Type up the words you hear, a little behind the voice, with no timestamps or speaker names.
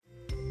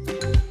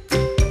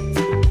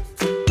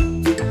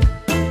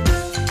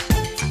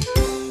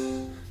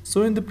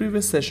So in the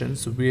previous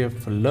sessions, we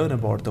have learned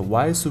about the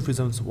why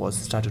Sufism was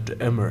started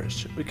to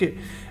emerge, okay,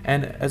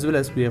 and as well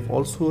as we have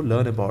also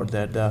learned about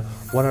that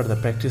what are the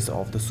practice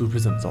of the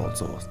Sufisms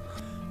also,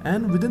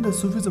 and within the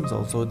Sufisms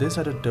also they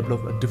started to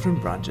develop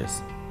different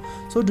branches.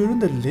 So during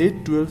the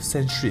late 12th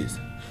centuries,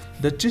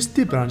 the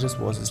Chisti branches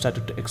was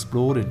started to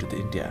explore into the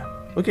India,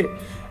 okay,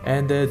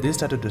 and they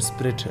started to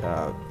spread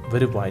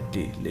very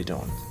widely later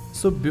on.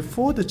 So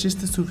before the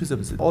Chisti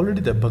Sufism, already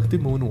the Bhakti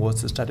movement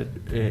was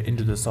started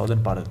into the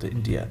southern part of the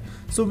India.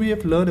 So we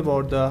have learned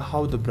about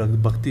how the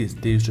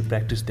Bhaktis they used to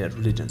practice their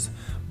religions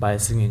by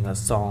singing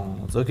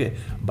songs, okay,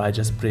 by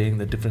just praying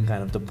the different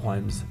kind of the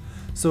poems.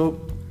 So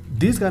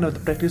these kind of the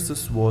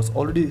practices was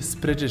already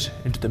spread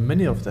into the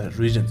many of the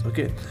regions,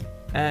 okay.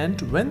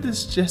 And when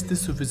this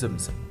Chistis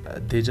Sufisms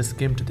they just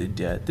came to the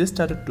India, they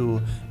started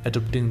to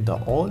adopting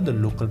all the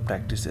local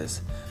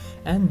practices.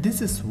 And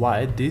this is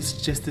why these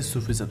Chistis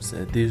Sufisms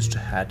they used to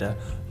had a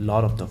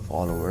lot of the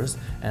followers,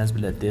 as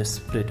well as they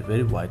spread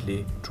very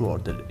widely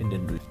throughout the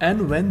Indian region.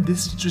 And when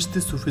these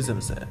Chistis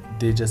Sufisms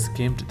they just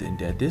came to the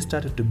India, they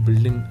started to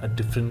building a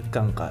different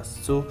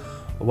Kanqahs. So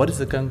what is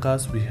the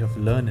Kanqahs? We have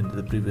learned in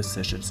the previous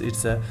sessions.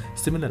 It's a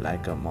similar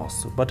like a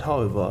mosque, but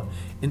however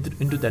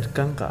into that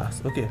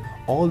Kanqahs, okay,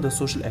 all the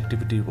social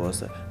activity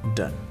was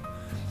done.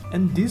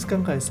 And these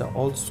Kanqahs are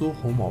also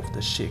home of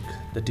the Sheikh,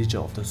 the teacher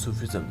of the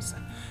Sufisms.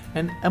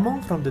 And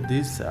among from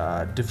these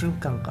different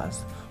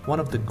Kanqahs, one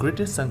of the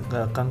greatest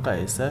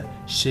Kanqah is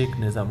Sheikh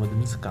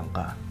Nizamuddin's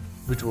Kanqah,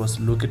 which was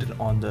located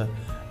on the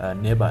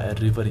nearby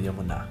river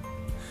Yamuna.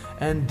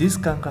 And this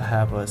Kanqah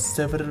have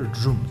several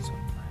rooms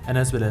and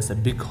as well as a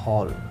big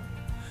hall.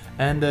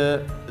 And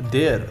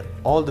there,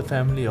 all the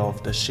family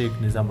of the Sheikh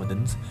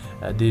Nizamuddin's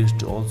they used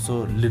to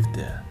also live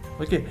there.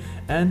 Okay,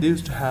 and they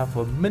used to have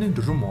many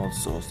room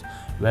also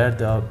where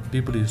the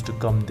people used to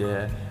come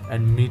there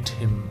and meet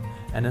him,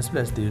 and as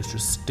well as they used to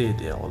stay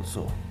there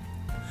also.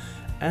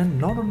 And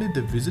not only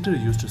the visitor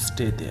used to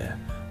stay there,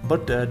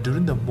 but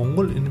during the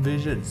Mongol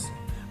invasions,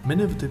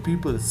 many of the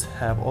peoples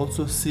have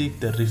also seek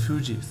the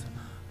refugees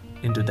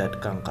into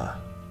that Kanqah.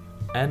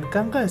 And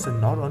Kanqah is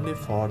not only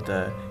for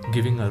the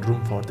giving a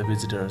room for the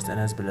visitors and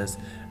as well as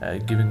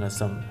giving us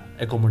some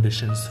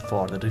accommodations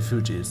for the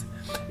refugees.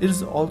 It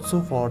is also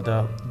for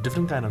the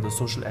different kind of the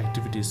social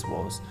activities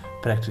was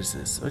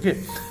practices,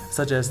 okay,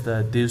 such as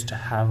they used to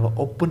have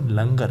open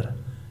langar,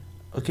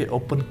 okay,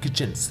 open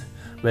kitchens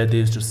where they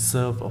used to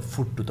serve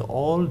food to the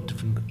all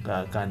different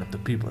kind of the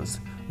peoples,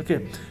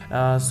 okay.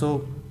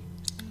 So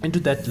into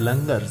that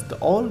langars, the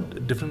all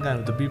different kind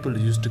of the people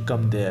used to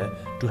come there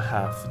to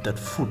have that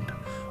food,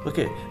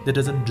 okay. That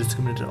doesn't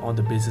discriminate on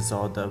the basis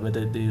of the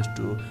whether they used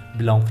to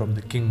belong from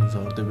the kings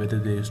or whether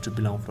they used to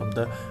belong from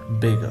the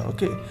beggar,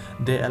 okay.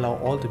 They allow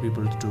all the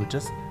people to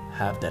just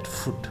have that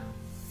food.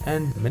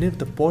 And many of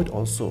the poets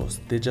also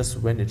they just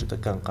went into the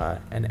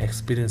Kanqah and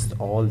experienced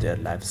all their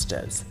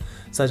lifestyles,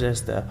 such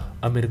as the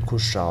Amir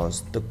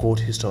Khusraus, the court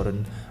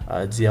historian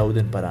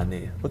Ziauddin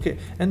Barani, okay,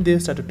 and they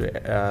started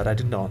to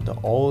writing down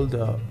all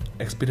the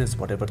experience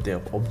whatever they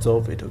have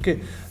observed it, okay,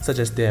 such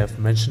as they have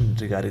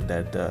mentioned regarding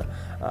that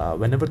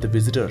whenever the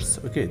visitors,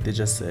 okay, they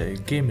just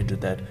came into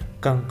that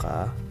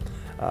Kanqah,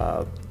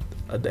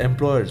 the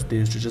employers they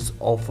used to just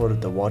offer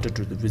the water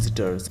to the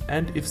visitors,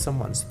 and if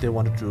someone's they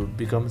wanted to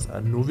become a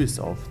novice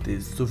of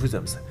these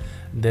Sufisms,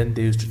 then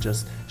they used to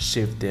just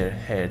shave their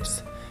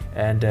heads,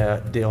 and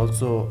they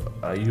also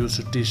used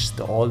to teach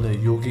all the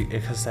yogic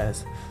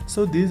exercise.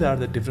 So these are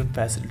the different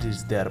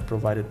facilities they are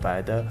provided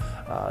by the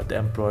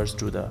employers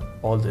to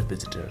all the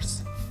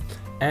visitors.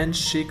 And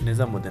Sheikh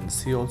Nizamuddin,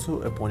 he also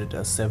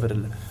appointed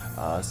several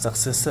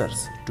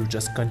successors to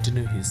just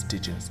continue his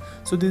teachings.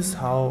 So this is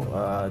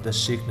how the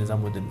Sheikh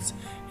Nizamuddin's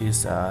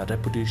his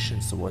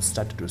reputations was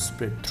started to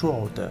spread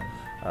throughout the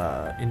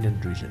Indian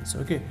regions.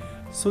 Okay,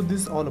 so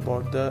this is all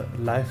about the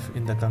life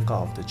in the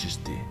Kanqah of the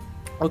Chishti.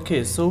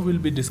 Okay, so we'll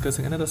be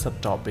discussing another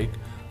subtopic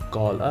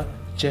called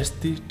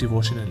Chishti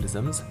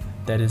devotionalisms,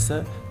 that is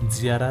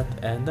Ziyarat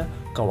and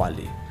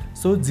Qawwali.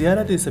 So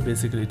Ziyarat is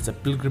basically it's a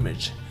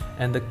pilgrimage,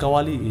 and the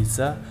Qawwali is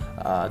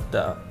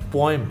the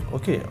poem,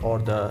 okay, or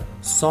the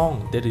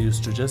song that they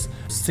used to just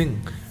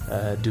sing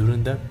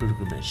during the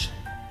pilgrimage.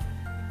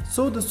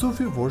 So the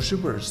Sufi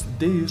worshippers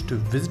they used to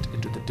visit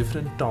into the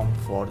different tombs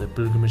for the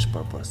pilgrimage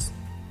purpose.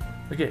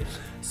 Okay,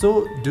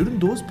 so during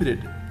those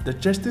period, the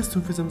Chistis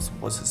Sufism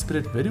was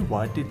spread very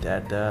widely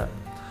that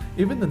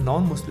even the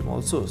non-Muslim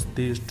also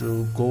they used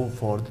to go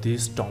for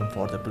this tomb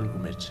for the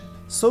pilgrimage.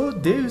 So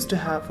they used to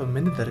have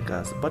many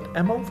dargahs, but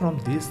among from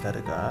these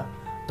dargah,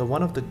 the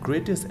one of the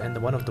greatest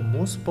and one of the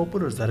most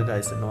popular dargah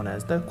is known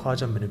as the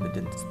Khwaja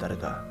Minuddin's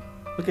dargah.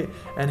 Okay,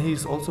 and he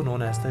is also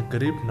known as the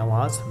Garib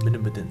Nawaz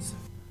Minuddin's.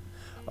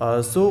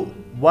 So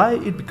why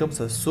it becomes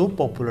a so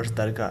popular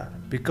dargah?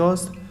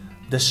 Because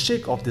the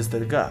sheikh of this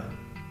dargah,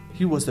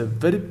 he was a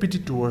very pity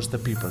towards the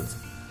people.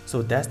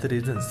 So that's the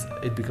reasons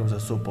it becomes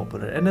so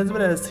popular. And as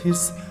well as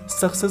his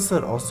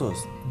successor also,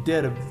 they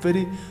are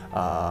very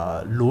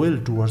loyal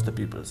towards the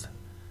peoples.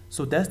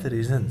 So that's the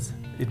reasons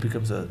it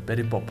becomes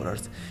very popular.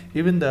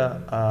 Even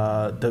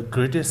the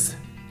greatest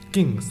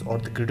kings or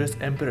the greatest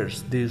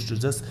emperors, they used to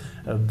just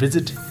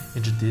visit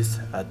into this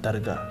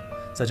dargah,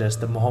 such as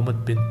the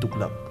Muhammad bin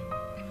Tughlaq.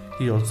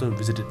 He also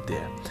visited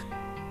there.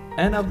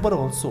 And Akbar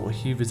also,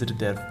 he visited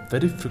there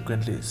very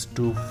frequently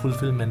to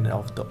fulfillment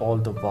of all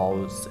the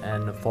vows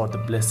and for the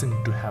blessing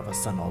to have a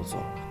son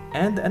also.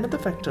 And another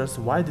factors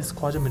why this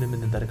Khwaja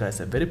Minuddin Dargah is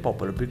very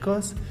popular,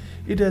 because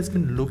it has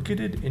been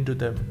located into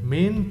the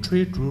main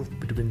trade route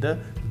between the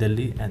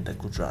Delhi and the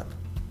Gujarat.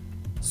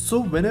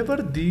 So whenever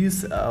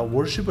these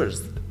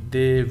worshippers,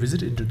 they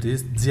visit into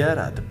this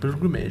ziyarah, the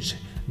pilgrimage,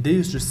 they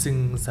used to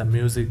sing some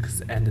music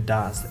and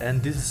dance,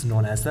 and this is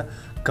known as the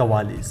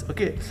qawwalis.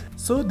 Okay,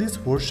 so these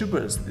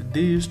worshippers,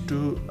 they used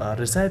to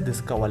recite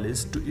these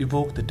qawwalis to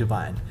evoke the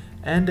divine,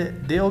 and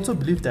they also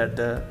believe that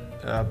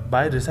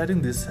by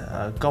reciting these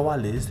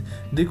qawwalis,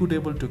 they could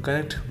able to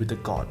connect with the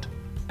god.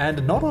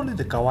 And not only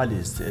the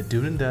qawwalis,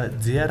 during the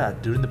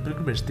ziyarah, during the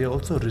pilgrimage, they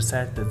also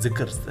recite the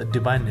zikrs, the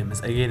divine names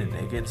again and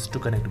again to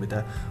connect with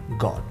the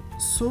god.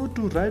 So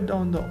to write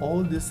down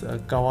all this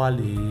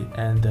qawwali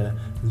and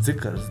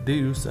zikrs, they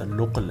use a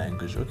local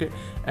language. Okay,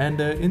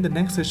 and in the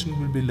next session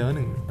we'll be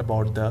learning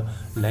about the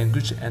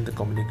language and the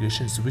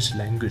communications, which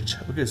language,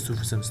 okay,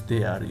 Sufisms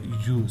they are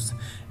used,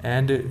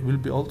 and we'll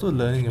be also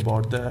learning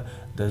about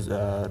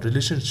the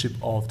relationship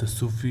of the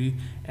Sufi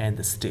and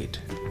the state.